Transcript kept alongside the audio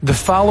The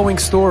following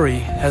story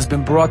has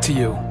been brought to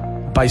you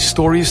by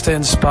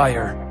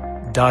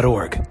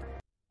StoriesToInspire.org.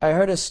 I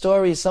heard a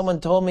story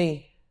someone told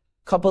me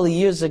a couple of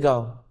years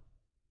ago.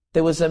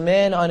 There was a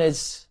man on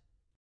his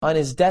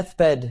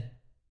deathbed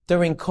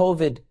during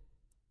COVID,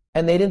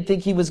 and they didn't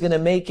think he was going to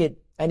make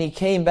it, and he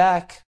came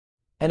back,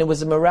 and it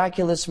was a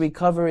miraculous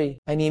recovery,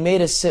 and he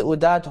made a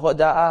seudat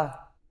hoda'ah,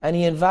 and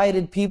he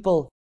invited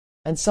people,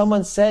 and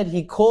someone said,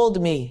 he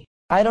called me.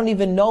 I don't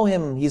even know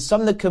him. He's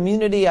from the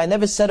community. I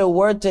never said a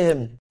word to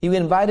him. He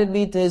invited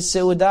me to his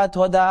seudat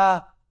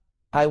hoda'ah.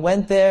 I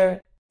went there.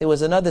 There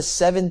was another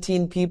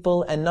 17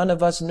 people, and none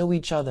of us knew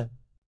each other.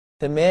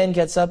 The man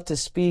gets up to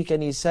speak,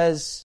 and he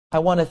says, I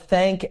want to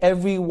thank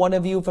every one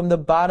of you from the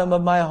bottom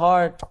of my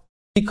heart,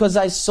 because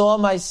I saw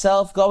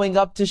myself going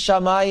up to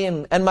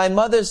Shamayim, and my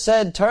mother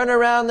said, turn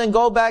around and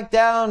go back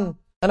down.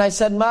 And I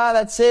said, Ma,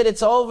 that's it,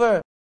 it's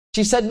over.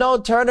 She said, no,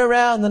 turn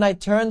around. And I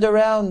turned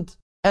around,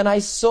 and I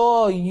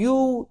saw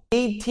you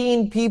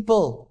 18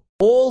 people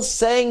all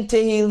saying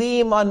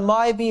Tehillim on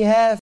my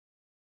behalf.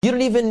 You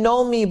don't even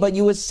know me, but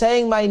you were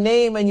saying my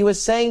name and you were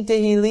saying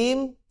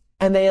Tehillim,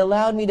 and they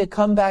allowed me to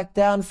come back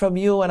down from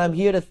you, and I'm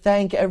here to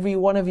thank every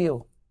one of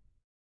you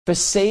for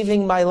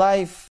saving my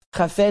life.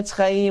 Chafetz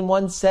Chaim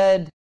once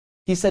said,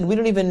 he said, we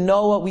don't even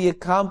know what we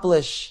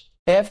accomplish.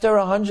 After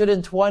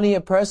 120, a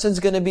person's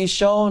going to be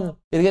shown,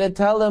 you're going to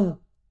tell them,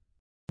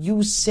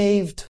 you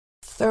saved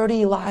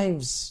 30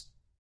 lives.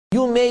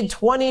 You made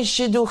 20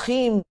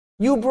 shidduchim.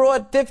 You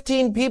brought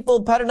 15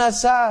 people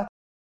parnasah.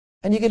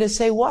 And you're going to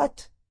say,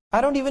 what? I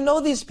don't even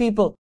know these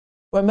people.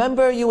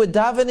 Remember you were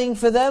davening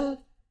for them?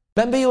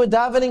 Remember you were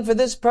davening for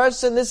this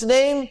person, this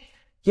name?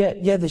 Yeah,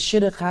 the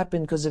shidduch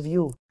happened because of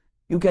you.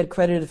 You get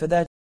credited for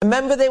that.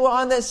 Remember they were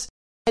on this,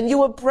 and you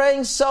were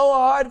praying so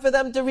hard for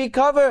them to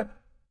recover.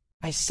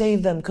 I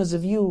saved them because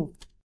of you.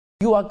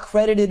 You are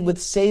credited with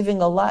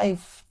saving a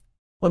life.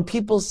 When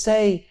people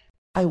say,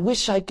 I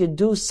wish I could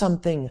do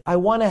something. I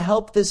want to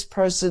help this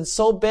person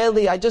so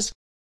badly. I just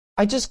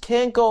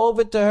can't go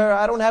over to her.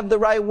 I don't have the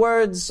right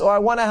words. Or I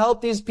want to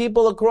help these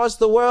people across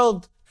the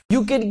world.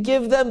 You could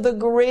give them the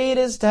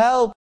greatest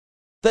help.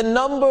 The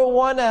number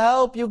one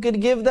help you could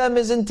give them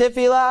is in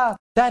tefillah.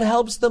 That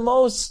helps the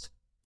most.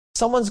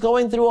 Someone's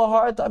going through a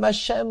hard time.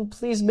 Hashem,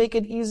 please make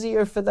it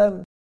easier for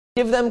them.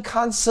 Give them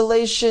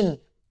consolation.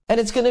 And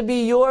it's going to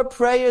be your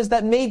prayers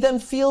that made them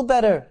feel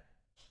better.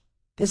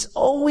 There's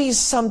always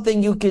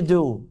something you could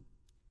do.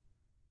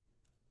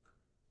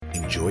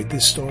 Enjoyed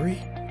this story?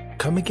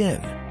 Come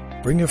again.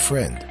 Bring a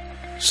friend.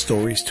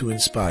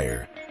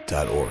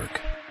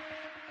 StoriesToInspire.org